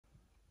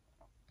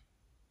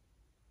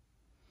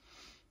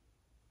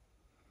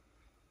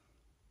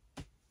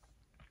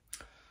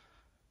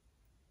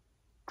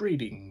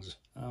Greetings.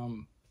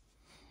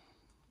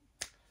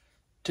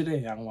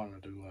 Today I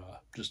wanted to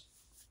just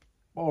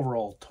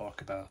overall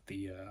talk about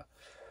the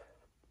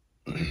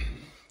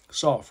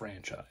Saw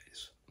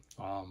franchise.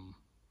 Not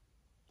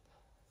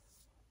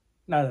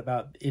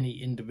about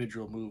any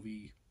individual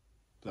movie,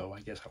 though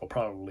I guess I'll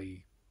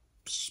probably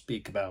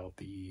speak about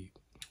the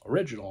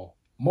original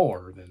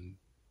more than,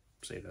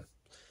 say, the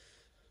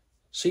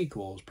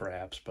sequels,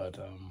 perhaps, but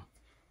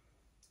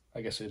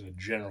I guess in a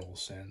general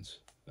sense,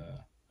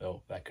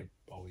 though that could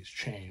always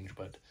change,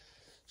 but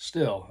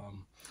still,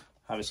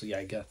 obviously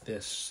I got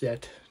this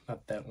set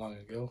not that long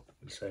ago.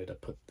 I decided to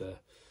put the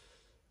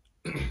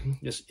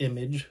this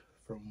image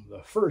from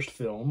the first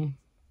film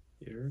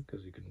here,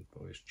 because you can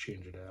always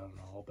change it out and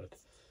all, but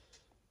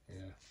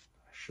yeah,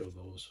 I showed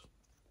those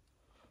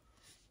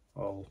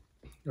all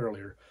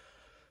earlier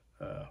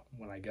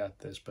when I got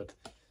this, but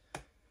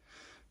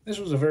this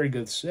was a very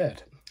good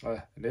set.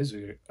 It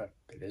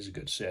is a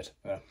good set.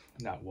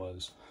 Not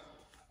was.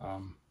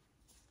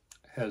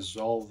 Has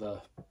all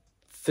the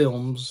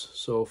films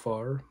so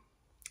far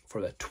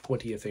for the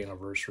 20th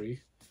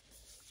anniversary.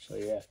 So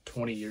yeah,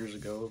 20 years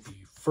ago, the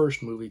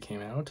first movie came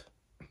out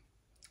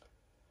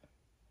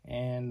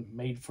and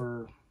made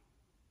for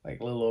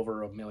like a little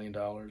over $1 million,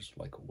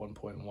 like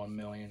 1.1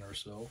 million or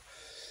so.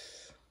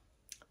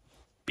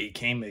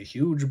 Became a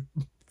huge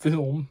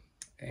film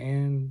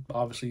and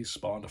obviously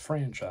spawned a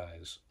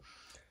franchise.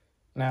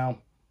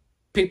 Now,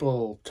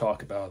 people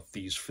talk about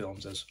these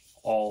films as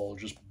all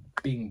just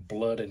being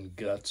blood and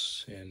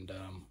guts and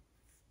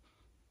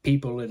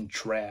people in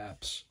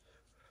traps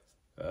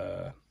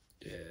that,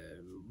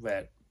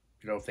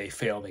 you know, if they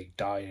fail, they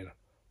die in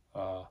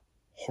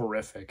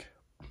horrific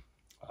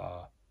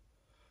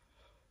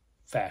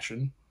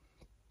fashion.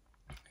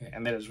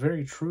 And that is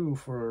very true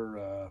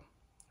for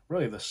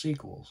really the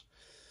sequels.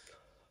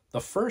 The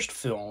first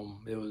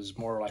film, it was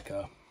more like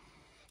a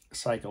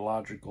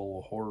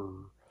psychological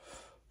horror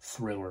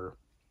thriller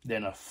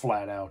than a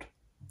flat-out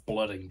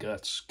blood and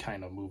guts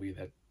kind of movie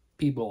that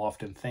people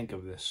often think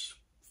of this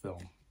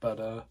film.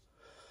 But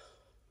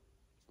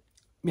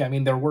yeah, I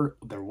mean, there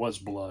was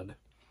blood,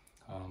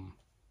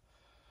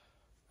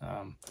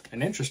 and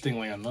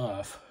interestingly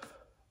enough,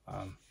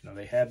 you know,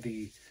 they had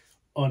the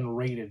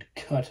unrated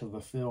cut of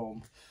the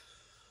film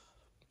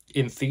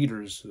in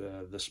theaters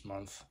this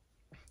month,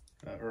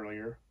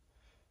 earlier,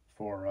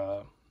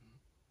 for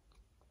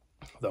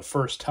the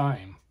first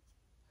time.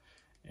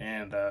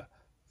 And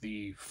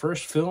the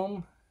first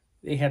film,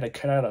 they had to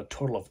cut out a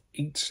total of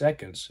 8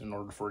 seconds in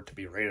order for it to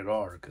be rated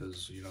R,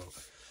 because, you know,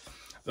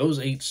 those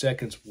 8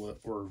 seconds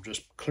were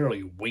just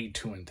clearly way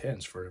too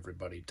intense for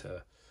everybody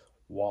to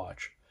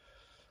watch.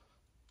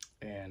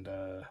 And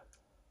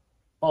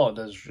all it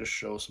does is just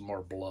show some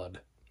more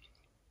blood.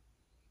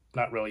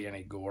 Not really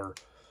any gore,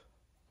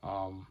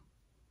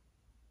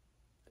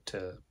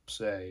 to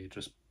say,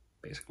 just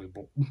basically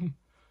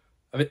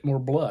a bit more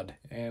blood.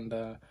 And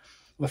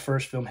the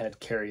first film had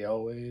Carrie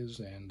Elways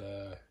and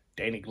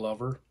Danny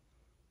Glover,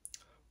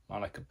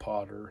 Monica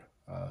Potter,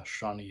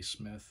 Shawnee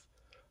Smith,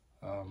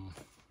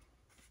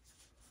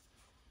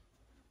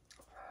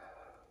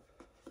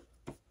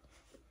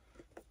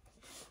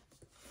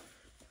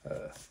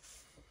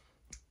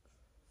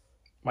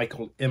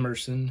 Michael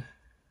Emerson,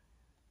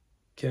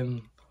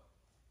 Ken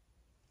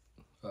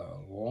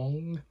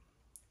Long,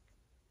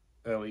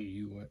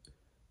 Leung.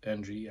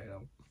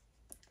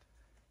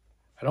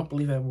 I don't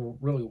believe I've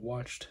really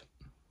watched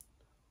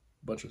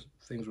a bunch of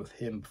things with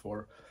him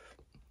before.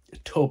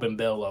 Tobin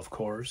Bell, of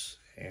course,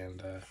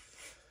 and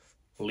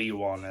Leigh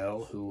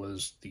Whannell, who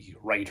was the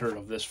writer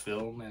of this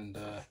film. And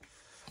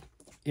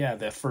yeah,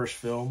 the first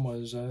film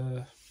was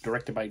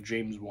directed by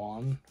James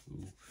Wan,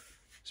 who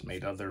has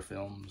made other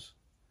films,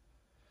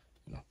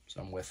 you know,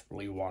 some with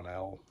Leigh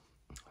Whannell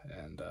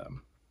and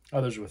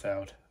others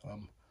without.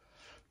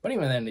 But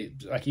even then,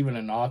 like even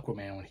in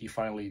Aquaman, when he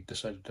finally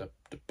decided to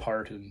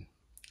depart in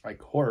like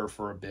horror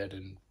for a bit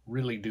and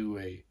really do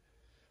a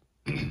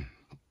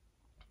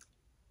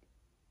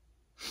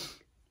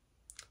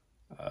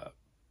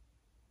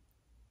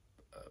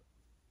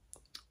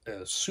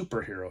a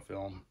superhero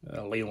film,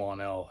 Leigh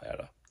Whannell had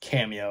a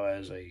cameo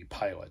as a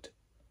pilot.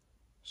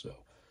 So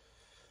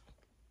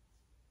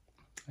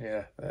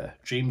yeah,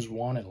 James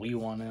Wan and Leigh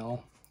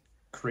Whannell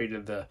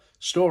created the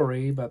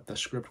story, but the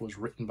script was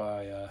written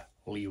by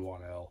Leigh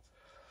Whannell,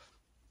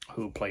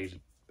 who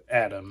played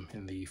Adam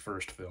in the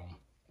first film,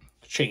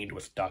 chained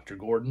with Dr.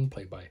 Gordon,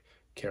 played by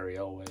Carrie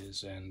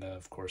Elways, and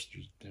of course,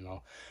 you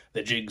know,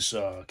 the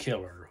Jigsaw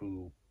Killer,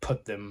 who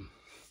put them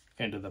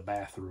into the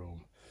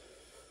bathroom.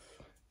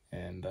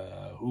 And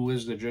who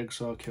is the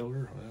Jigsaw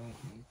Killer?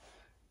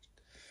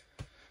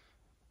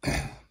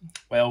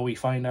 Well, we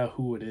find out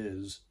who it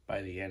is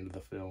by the end of the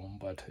film,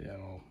 but, you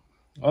know,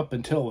 up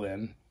until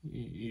then,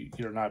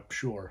 you're not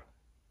sure.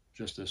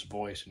 Just this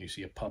voice, and you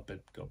see a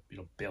puppet go, you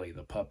know, Billy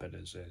the puppet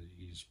is,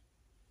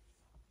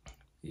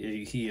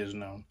 he is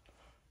known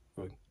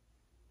going,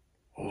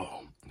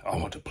 "Hello, I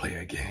want to play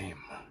a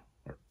game,"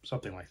 or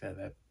something like that.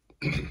 That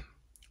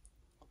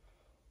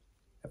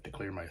have to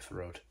clear my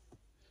throat.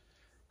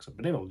 because I've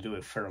been able to do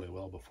it fairly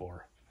well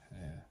before.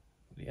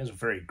 He has a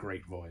very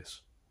great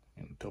voice.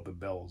 And Tobin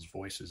Bell's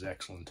voice is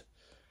excellent.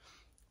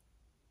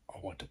 I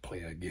want to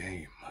play a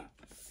game.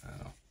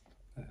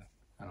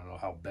 I don't know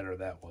how better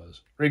that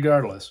was.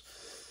 Regardless,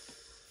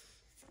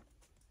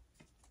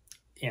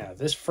 yeah,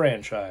 this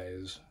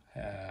franchise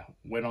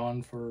went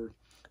on for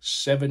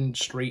 7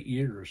 straight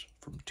years,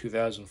 from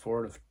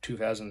 2004 to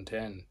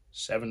 2010.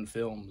 7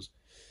 films.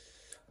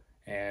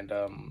 And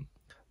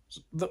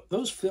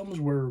those films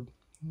were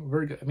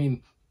very good. I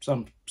mean,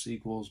 some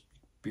sequels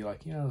be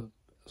like,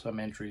 some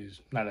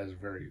entries not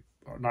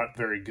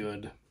very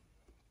good,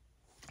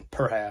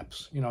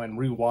 perhaps. And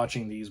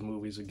rewatching these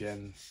movies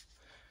again,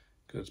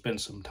 because it's been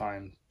some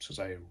time since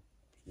I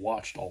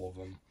watched all of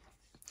them.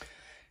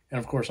 And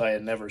of course, I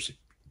had never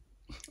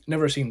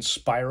seen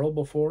Spiral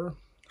before,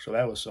 so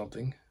that was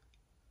something.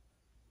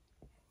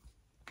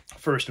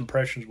 First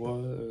impressions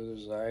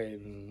was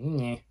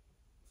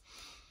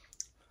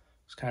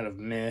it's kind of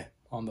meh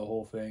on the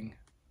whole thing.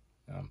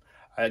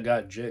 I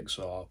got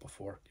Jigsaw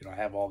before. I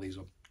have all these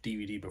on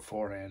DVD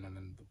beforehand, and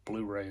then the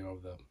Blu-ray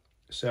of the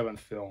 7th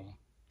film,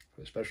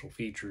 the special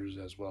features,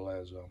 as well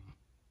as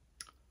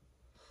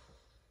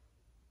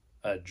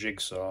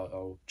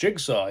Jigsaw.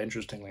 Jigsaw,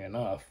 interestingly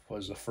enough,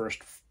 was the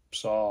first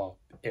Saw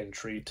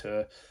entry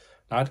to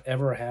not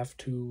ever have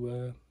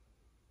to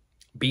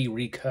be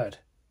recut.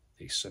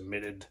 They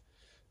submitted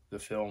the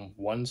film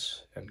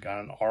once and got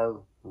an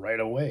R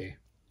right away.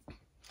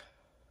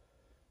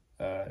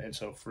 And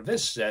so for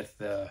this set,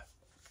 the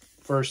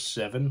first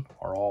 7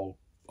 are all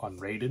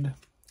unrated,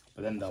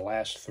 but then the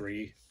last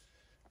 3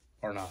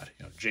 are not.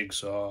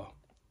 Jigsaw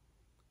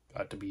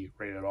got to be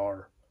rated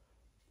R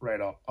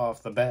right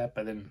off the bat,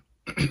 but then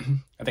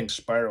I think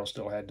Spiral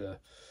still had to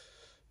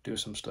do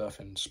some stuff.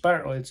 And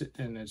Spiral, it's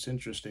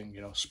interesting.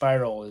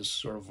 Spiral is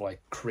sort of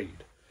like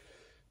Creed.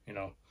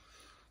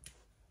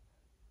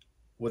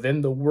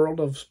 Within the world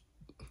of,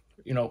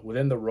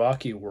 within the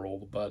Rocky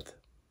world, but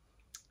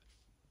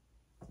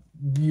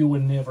you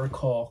would never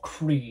call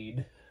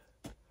Creed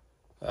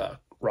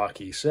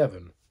Rocky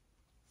 7,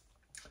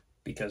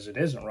 because it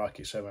isn't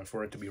Rocky 7.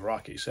 For it to be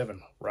Rocky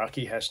 7,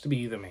 Rocky has to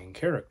be the main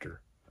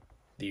character,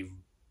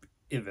 in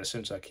the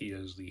sense that he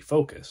is the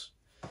focus.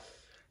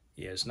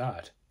 He is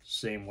not.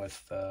 Same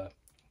with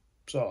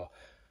Saw.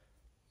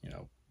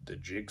 The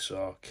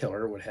Jigsaw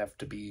killer would have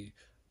to be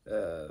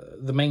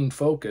the main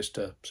focus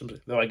to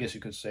something. Though I guess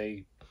you could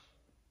say,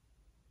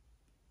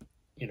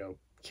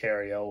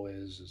 Carrie-O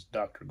is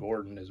Dr.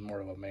 Gordon is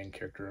more of a main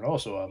character, and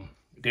also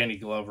Danny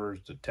Glover's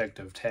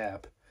Detective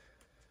Tapp,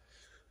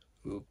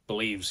 who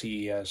believes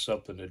he has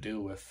something to do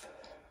with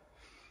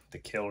the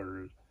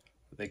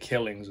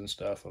killings and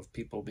stuff of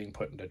people being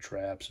put into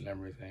traps and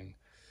everything,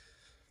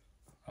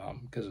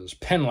 because his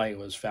pen light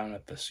was found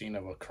at the scene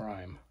of a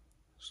crime.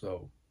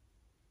 So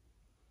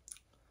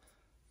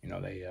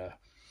they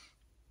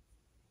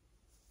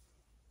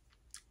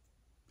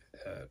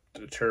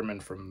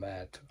determined from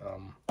that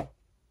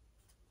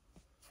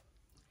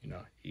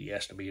he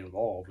has to be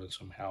involved, and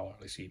somehow at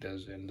least he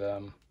does.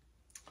 And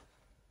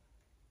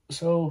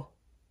so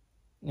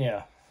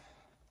yeah,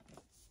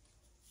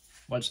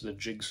 once the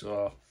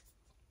Jigsaw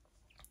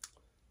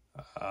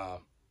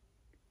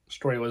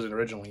story wasn't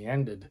originally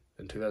ended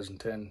in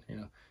 2010,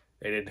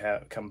 they did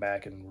come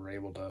back and were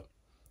able to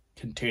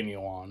continue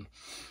on.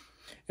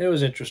 It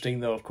was interesting,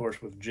 though, of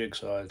course, with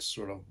Jigsaw, it's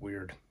sort of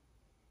weird.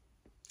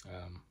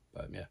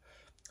 But yeah.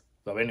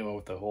 So anyway,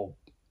 with the whole,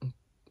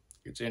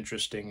 it's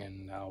interesting,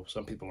 and how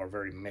some people are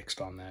very mixed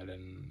on that,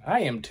 and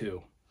I am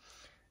too.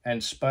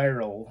 And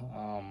Spiral,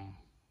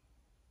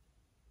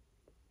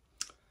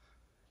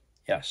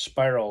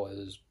 Spiral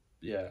is,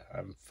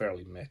 I'm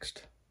fairly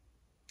mixed.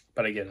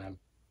 But again, I'm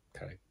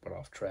kind of went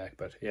off track,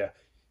 but yeah.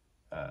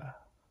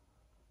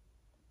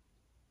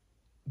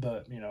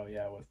 But,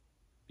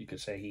 you could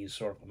say he's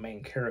sort of a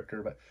main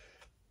character, but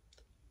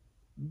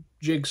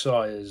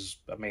Jigsaw is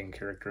a main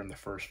character in the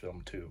first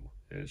film too.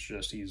 It's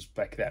just he's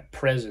like that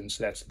presence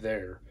that's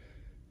there.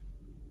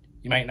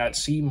 You might not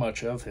see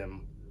much of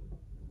him,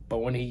 but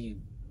when he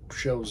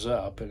shows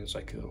up, and it's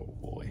like, oh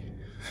boy.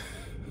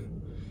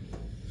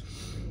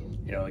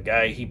 The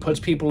guy, he puts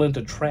people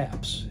into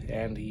traps,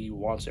 and he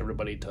wants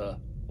everybody to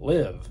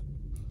live.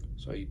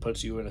 So he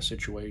puts you in a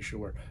situation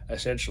where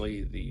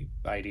essentially the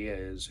idea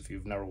is, if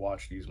you've never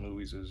watched these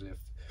movies, is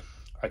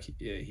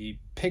he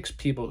picks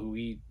people who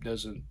he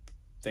doesn't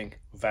think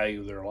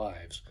value their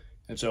lives.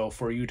 And so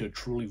for you to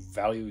truly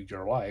value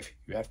your life,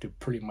 you have to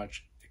pretty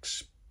much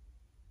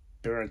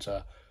experience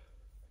a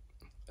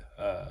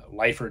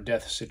life or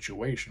death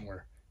situation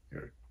where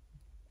you're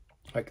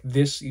like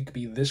this, you could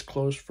be this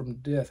close from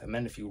death, and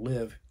then if you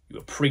live, you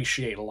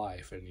appreciate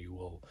life, and you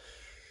will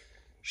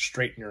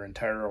straighten your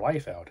entire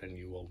life out, and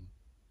you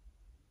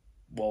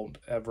won't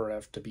ever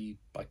have to be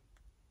like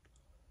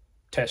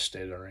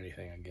tested or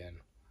anything again.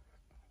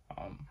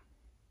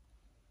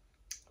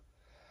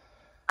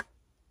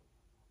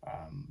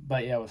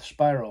 But yeah, with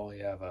Spiral,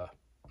 you have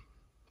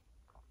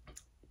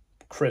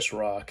Chris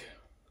Rock,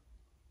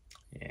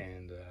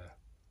 and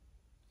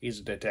he's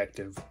a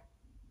detective,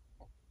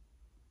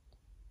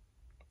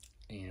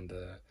 and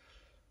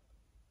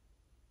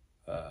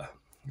a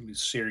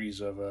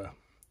series of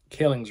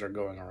killings are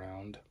going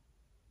around,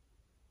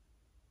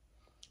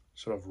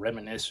 sort of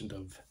reminiscent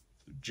of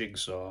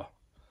Jigsaw,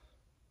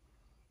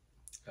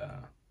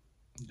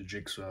 the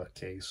Jigsaw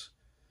case,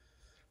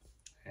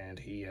 and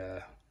he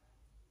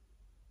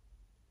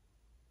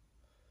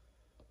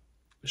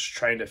is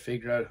trying to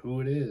figure out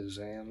who it is,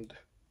 and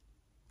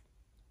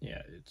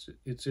yeah,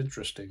 it's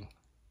interesting.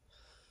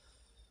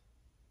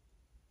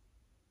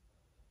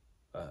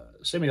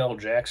 Samuel L.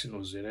 Jackson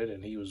was in it,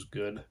 and he was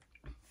good.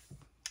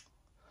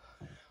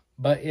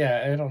 But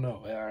yeah, I don't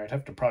know. I'd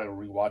have to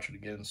probably rewatch it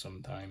again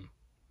sometime.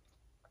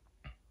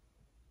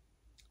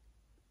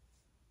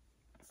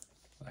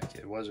 Like,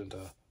 it wasn't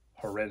a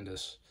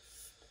horrendous,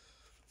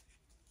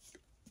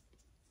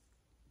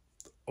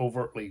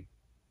 overtly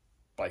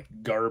like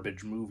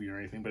garbage movie or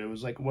anything, but it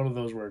was like one of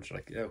those where it's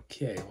like,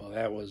 okay, well,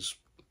 that was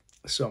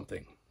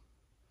something.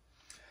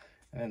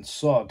 And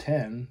Saw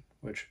 10,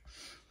 which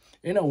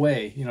in a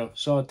way, you know,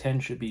 Saw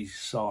 10 should be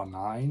Saw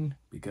 9,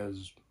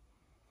 because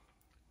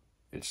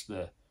it's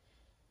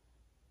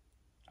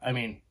I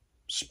mean,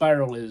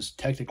 Spiral is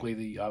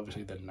technically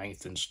obviously the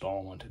 9th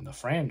installment in the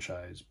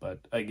franchise, but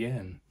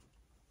again,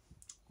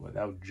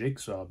 without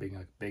Jigsaw being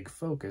a big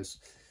focus,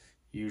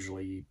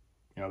 usually,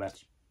 you know,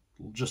 that's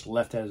just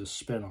left as a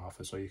spin-off,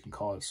 so you can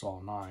call it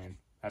Saw 9.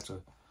 That's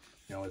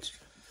it's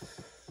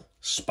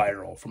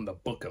Spiral from the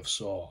Book of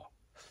Saw.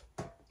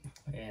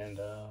 And,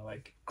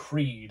 like,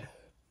 Creed,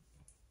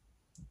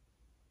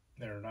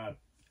 they're not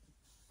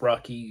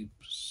Rocky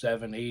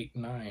 7, 8,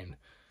 9.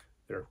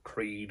 They're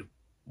Creed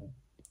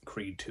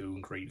 2,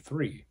 and Creed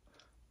 3.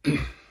 I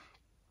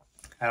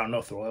don't know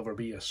if there'll ever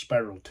be a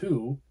Spiral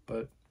 2,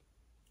 but,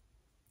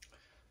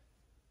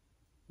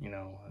 you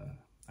know,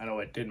 I know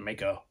it didn't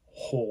make a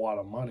whole lot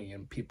of money,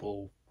 and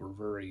people were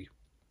very,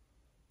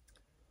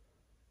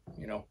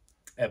 you know,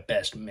 at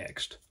best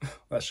mixed.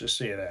 Let's just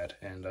say that.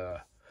 And,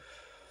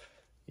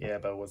 yeah,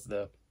 but with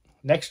the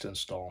next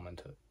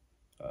installment,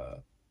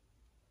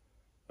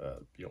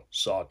 you know,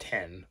 Saw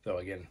 10, though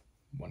again,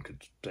 one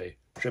could say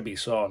should be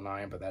Saw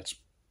 9, but that's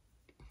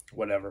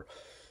whatever.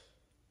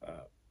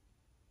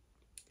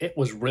 It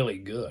was really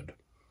good,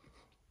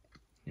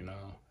 you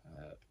know.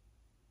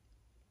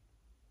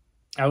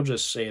 I'll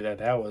just say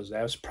that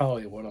was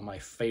probably one of my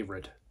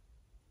favorite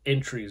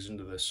entries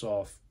into the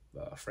Saw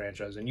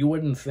franchise, and you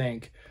wouldn't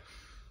think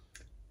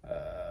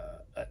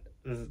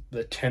the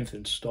 10th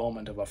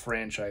installment of a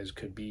franchise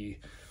could be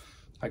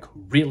like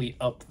really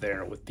up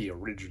there with the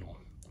original,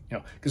 you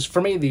know, because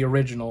for me the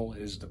original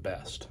is the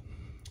best.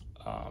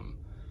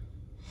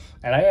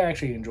 And I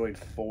actually enjoyed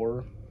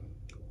 4.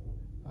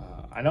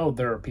 I know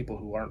there are people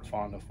who aren't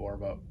fond of 4,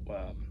 but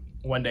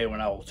one day when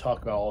I will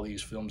talk about all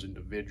these films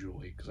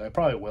individually, because I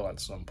probably will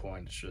at some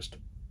point, it's just a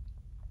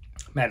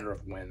matter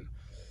of when.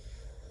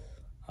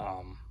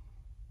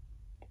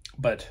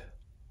 But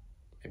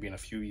maybe in a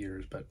few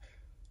years, but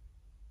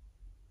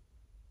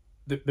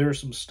there's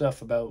some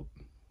stuff about,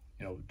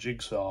 you know,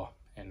 Jigsaw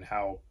and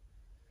how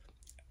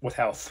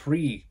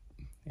 3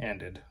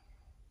 ended.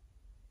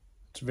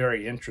 It's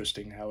very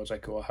interesting how it's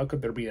like, well, how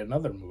could there be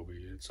another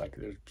movie? It's like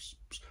there's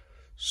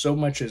so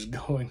much has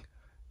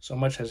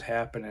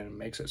happened, and it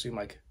makes it seem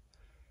like,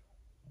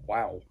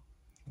 wow,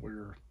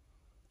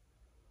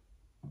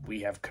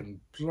 we have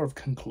sort of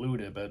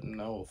concluded, but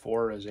no,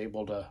 4 is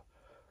able to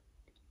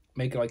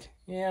make it like,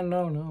 yeah,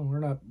 no,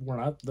 we're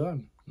not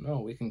done.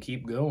 No, we can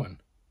keep going.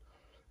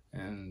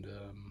 And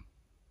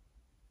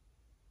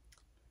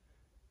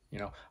you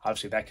know,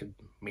 obviously that could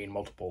mean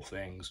multiple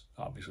things.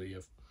 Obviously,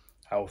 if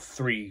how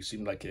 3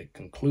 seemed like it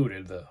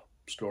concluded the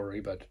story,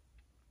 but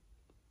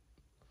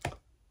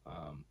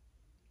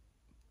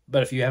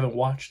if you haven't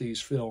watched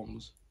these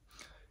films,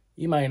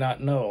 you might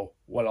not know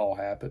what all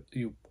happened.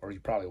 You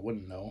probably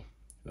wouldn't know.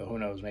 But who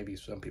knows? Maybe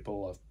some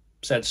people have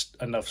said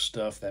enough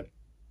stuff that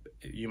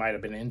you might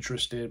have been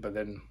interested, but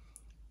then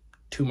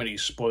too many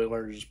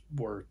spoilers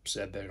were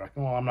said. They're like,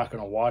 "Oh, I'm not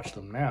going to watch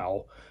them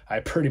now.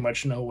 I pretty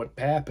much know what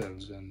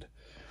happens," and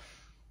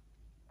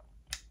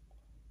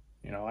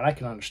you know, and I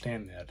can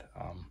understand that.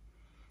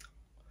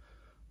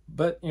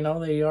 But you know,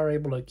 they are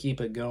able to keep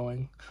it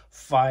going.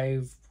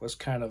 5 was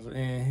kind of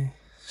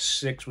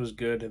 6 was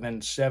good, and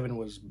then 7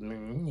 was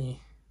meh.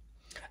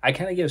 I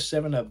kind of give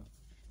 7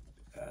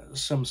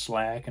 some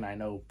slack, and I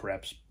know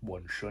perhaps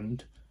one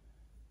shouldn't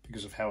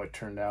because of how it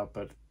turned out,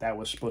 but that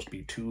was supposed to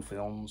be 2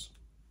 films.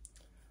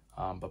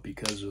 But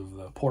because of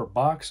the poor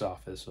box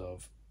office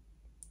of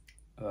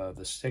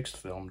the 6th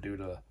film due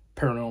to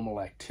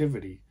Paranormal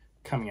Activity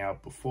coming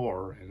out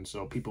before, and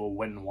so people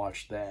went and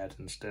watched that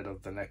instead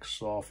of the next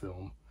Saw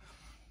film,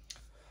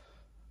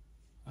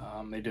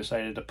 they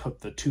decided to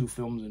put the 2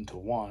 films into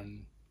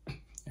one,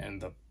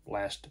 and the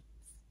last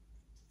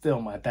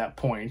film at that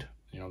point,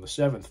 you know, the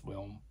 7th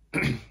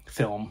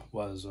film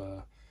was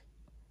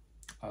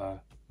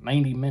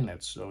 90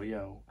 minutes. So, you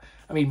know,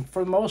 I mean,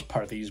 for the most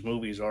part, these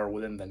movies are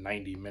within the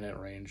 90-minute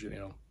range. You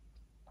know,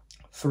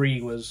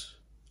 3 was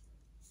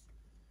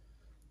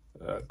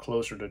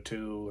closer to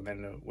 2, and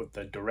then with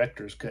the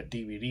director's cut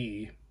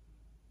DVD,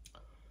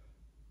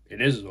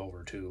 it is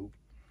over 2.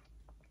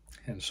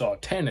 And Saw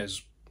 10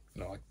 is,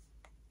 like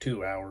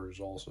 2 hours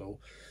also.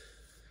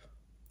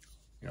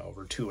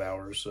 Over 2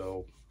 hours.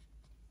 So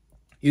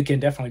you can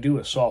definitely do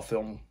a Saw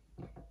film,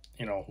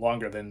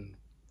 longer than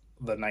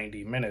the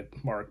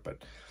 90-minute mark.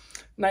 But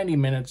 90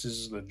 minutes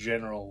is the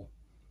general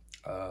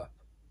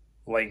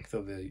length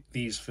of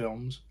these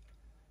films.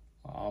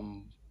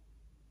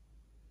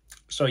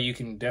 So you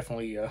can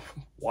definitely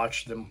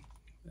watch them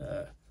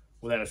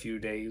within a few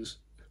days,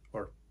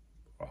 or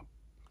well,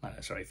 not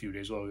necessarily a few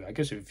days. Well, I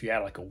guess if you had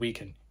like a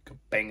weekend, you could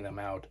bang them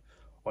out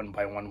one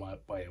by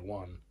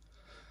one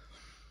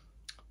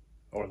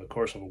over the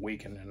course of a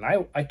weekend. And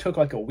I took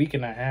like a week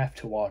and a half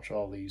to watch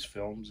all these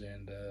films,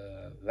 and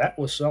that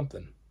was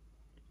something.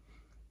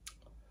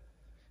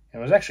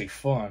 And it was actually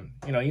fun.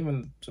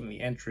 Even some of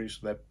the entries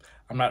that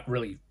I'm not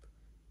really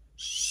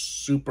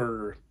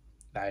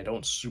I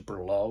don't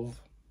super love.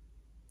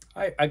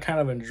 I kind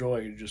of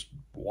enjoy just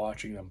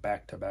watching them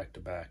back to back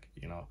to back,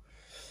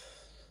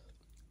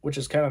 which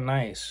is kind of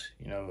nice.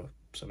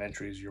 Some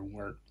entries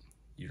you're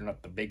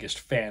not the biggest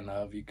fan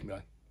of, you can be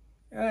like,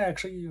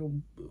 actually,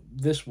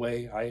 this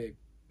way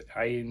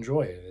I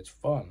enjoy it. It's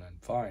fun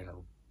and fine,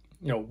 or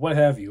what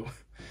have you.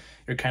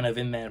 You're kind of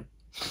in that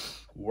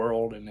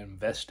world and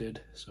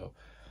invested, so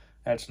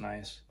that's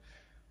nice.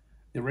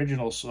 The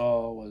original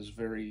Saw was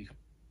very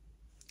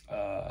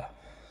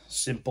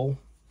simple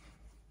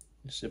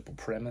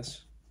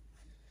premise.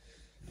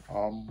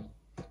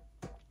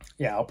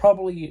 Yeah, I'll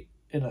probably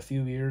in a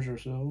few years or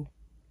so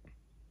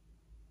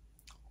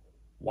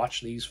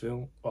watch these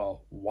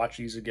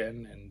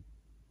again, and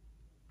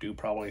do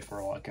probably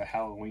for like a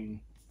Halloween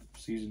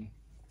season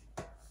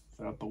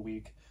throughout the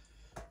week,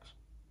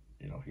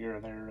 here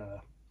and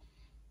there,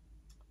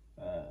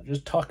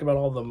 just talk about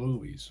all the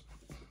movies.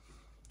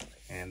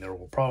 And there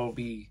will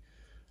probably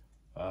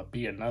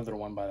be another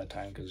one by the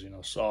time, because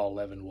Saw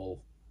 11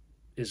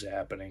 is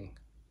happening.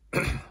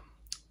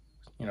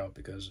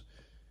 Because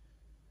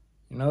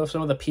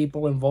some of the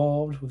people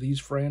involved with this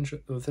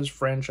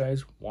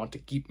franchise want to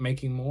keep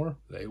making more,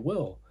 they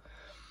will.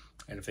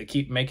 And if they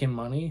keep making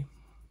money,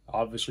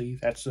 obviously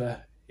that's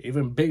a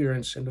even bigger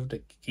incentive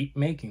to keep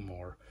making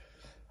more.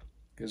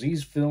 Because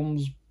these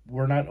films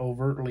were not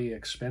overtly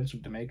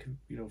expensive to make,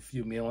 a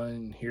few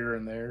million here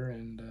and there,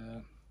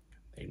 and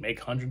they make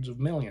hundreds of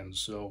millions.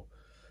 So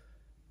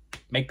it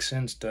makes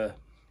sense to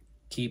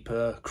keep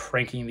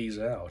cranking these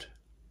out.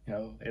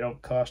 They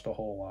don't cost a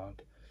whole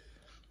lot,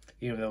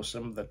 even though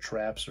some of the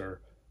traps are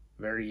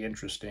very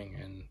interesting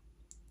and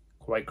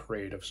quite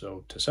creative.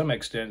 So to some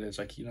extent, it's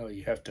like,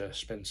 you have to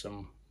spend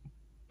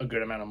a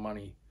good amount of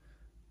money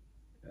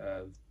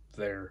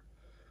there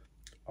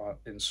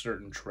in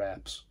certain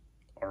traps,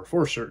 or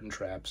for certain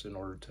traps, in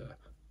order to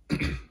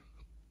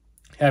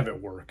have it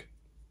work.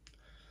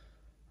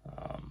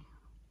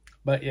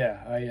 But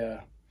yeah,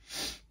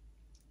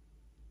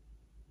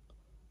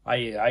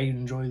 I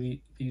enjoy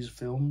these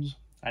films.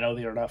 I know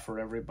they are not for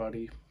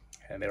everybody,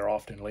 and they're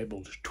often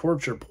labeled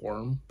torture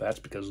porn. That's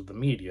because of the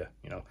media.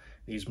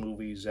 These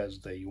movies, as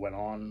they went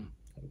on,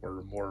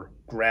 were more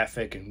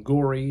graphic and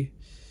gory,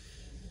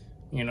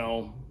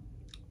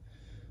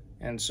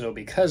 and so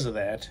because of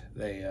that,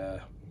 they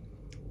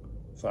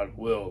thought,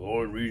 well, the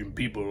only reason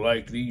people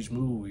like these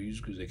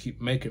movies because they keep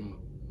making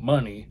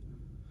money,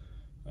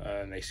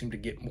 and they seem to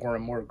get more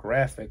and more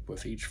graphic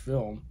with each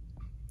film.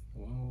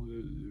 Well,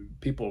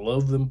 people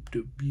love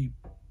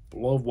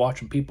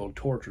watching people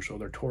torture, so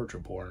they're torture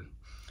porn.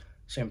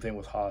 Same thing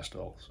with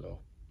Hostel. So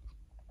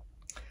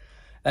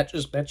that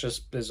just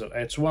is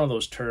it's one of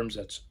those terms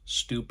that's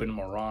stupid and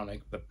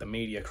moronic that the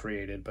media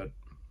created, but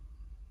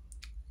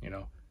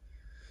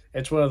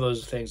it's one of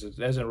those things that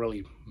doesn't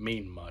really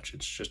mean much.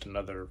 It's just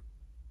another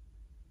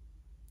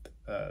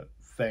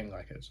thing.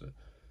 Like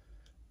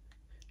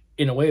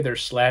in a way, they're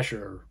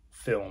slasher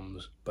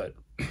films, but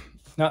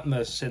not in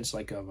the sense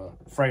like of a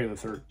Friday the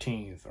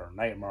 13th or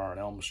Nightmare on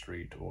Elm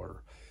Street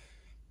or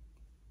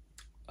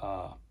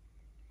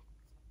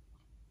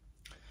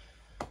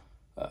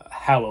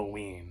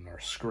Halloween or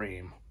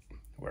Scream,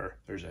 where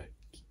there's a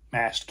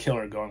masked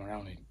killer going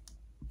around and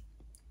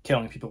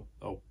killing people.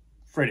 Oh,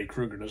 Freddy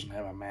Krueger doesn't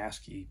have a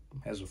mask; he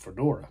has a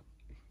fedora,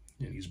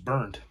 and he's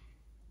burnt,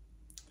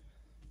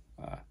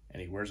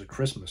 and he wears a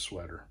Christmas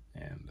sweater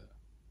and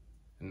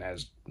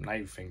has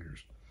knife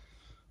fingers,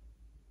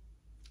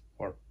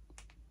 or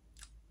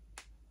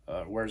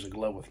wears a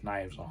glove with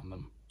knives on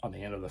them on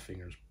the end of the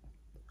fingers.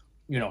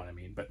 You know what I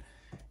mean? But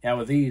yeah,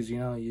 with these,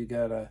 you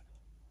got a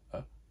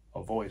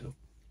voice of,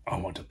 I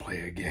want to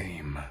play a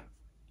game.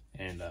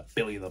 And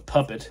Billy the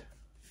Puppet.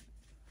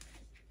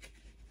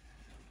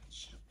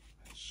 Let's see,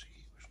 where's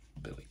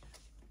Billy?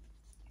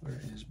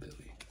 Where is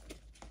Billy?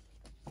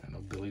 I know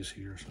Billy's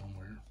here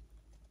somewhere.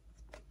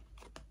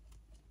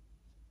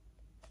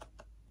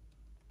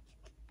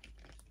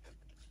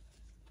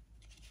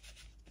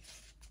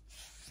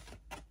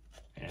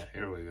 Yeah,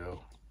 here we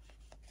go.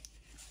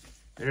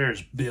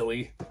 There's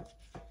Billy.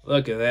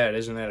 Look at that.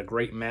 Isn't that a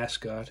great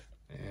mascot?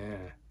 Yeah.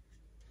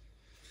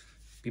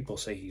 People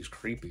say he's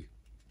creepy.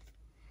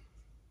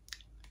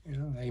 You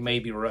know, he may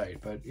be right,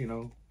 but you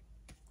know,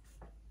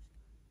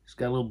 he's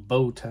got a little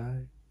bow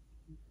tie,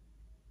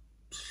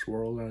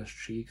 swirled on his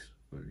cheeks,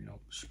 or, you know,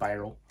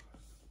 spiral,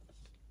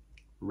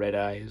 red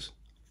eyes,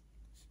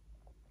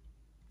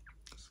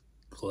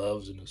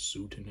 gloves, and a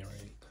suit and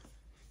everything.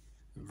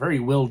 Very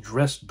well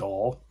dressed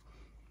doll,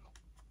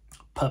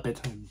 puppet.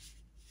 I'm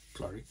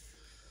sorry,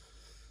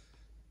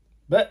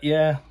 but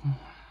yeah,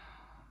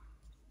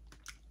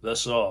 the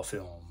Saw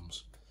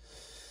films.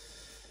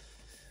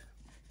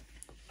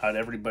 Not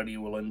everybody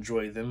will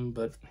enjoy them,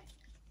 but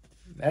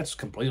that's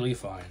completely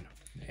fine.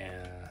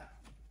 And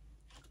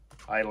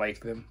I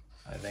like them.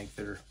 I think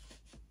they're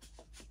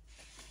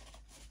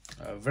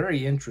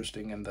very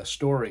interesting, and the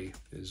story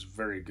is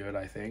very good.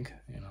 I think,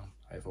 you know,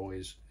 I've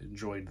always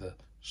enjoyed the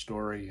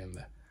story and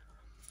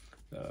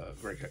the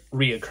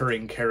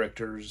reoccurring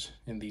characters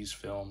in these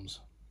films.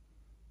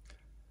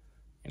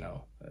 You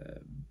know,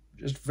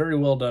 just very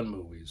well done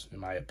movies, in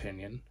my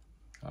opinion.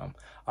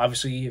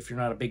 Obviously, if you're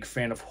not a big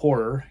fan of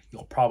horror,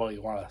 you'll probably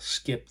want to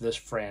skip this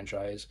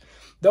franchise.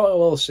 Though I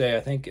will say,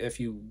 I think if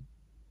you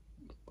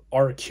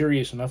are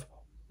curious enough,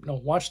 you know,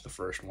 watch the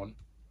first one.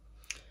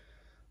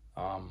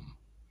 Um,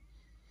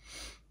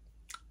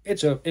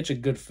 it's a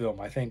good film.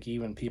 I think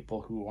even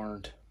people who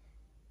aren't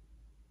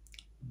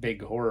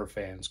big horror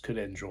fans could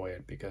enjoy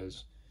it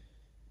because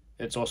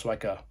it's also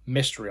like a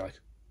mystery. Like,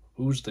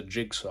 who's the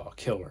Jigsaw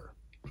killer?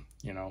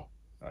 You know,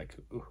 like,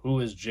 who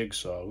is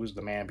Jigsaw? Who's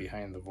the man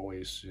behind the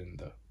voice and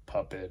the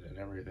puppet and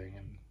everything?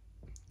 And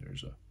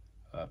there's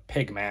a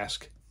pig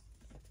mask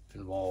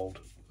involved,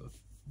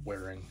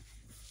 wearing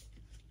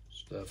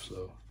stuff.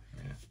 So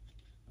yeah.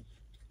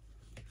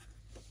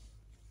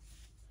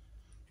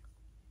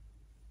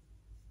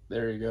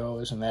 There you go.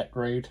 Isn't that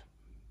great?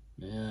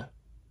 Yeah.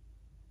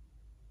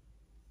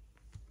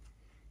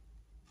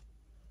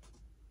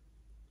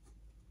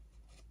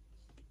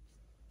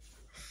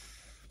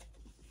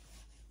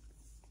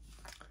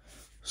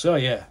 So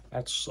yeah,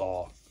 that's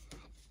Saw.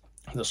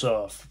 The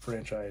Saw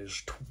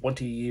franchise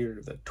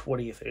 20-year, the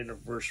 20th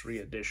anniversary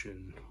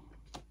edition.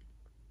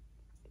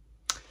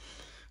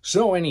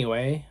 So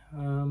anyway,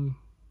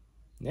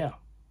 yeah,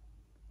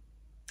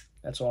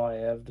 that's all I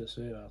have to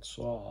say about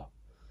Saw.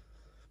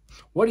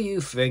 What do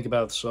you think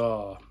about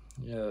Saw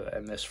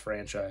and this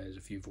franchise?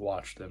 If you've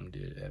watched them,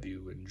 have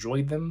you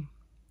enjoyed them?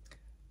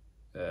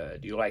 Do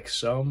you like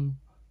some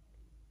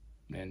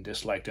and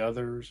disliked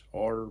others,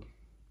 or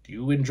do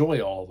you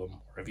enjoy all of them,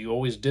 or have you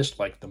always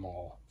disliked them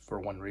all for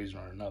one reason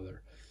or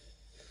another?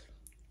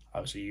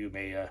 Obviously, you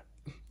may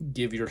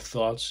give your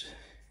thoughts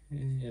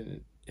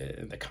in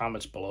the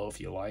comments below if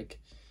you like.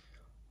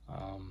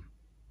 And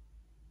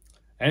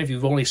if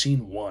you've only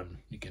seen one,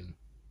 you can,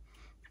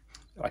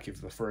 like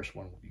if the first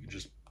one, you can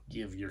just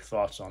give your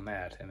thoughts on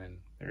that, and then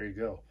there you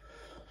go.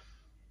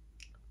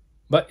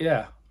 But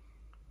yeah,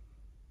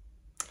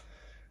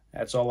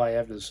 that's all I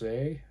have to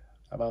say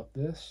about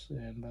this,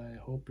 and I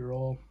hope you're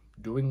all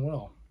doing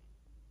well.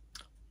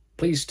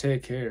 Please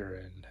take care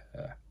and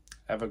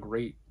have a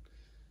great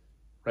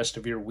rest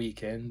of your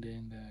weekend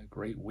and a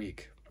great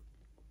week.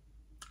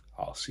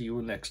 I'll see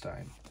you next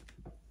time.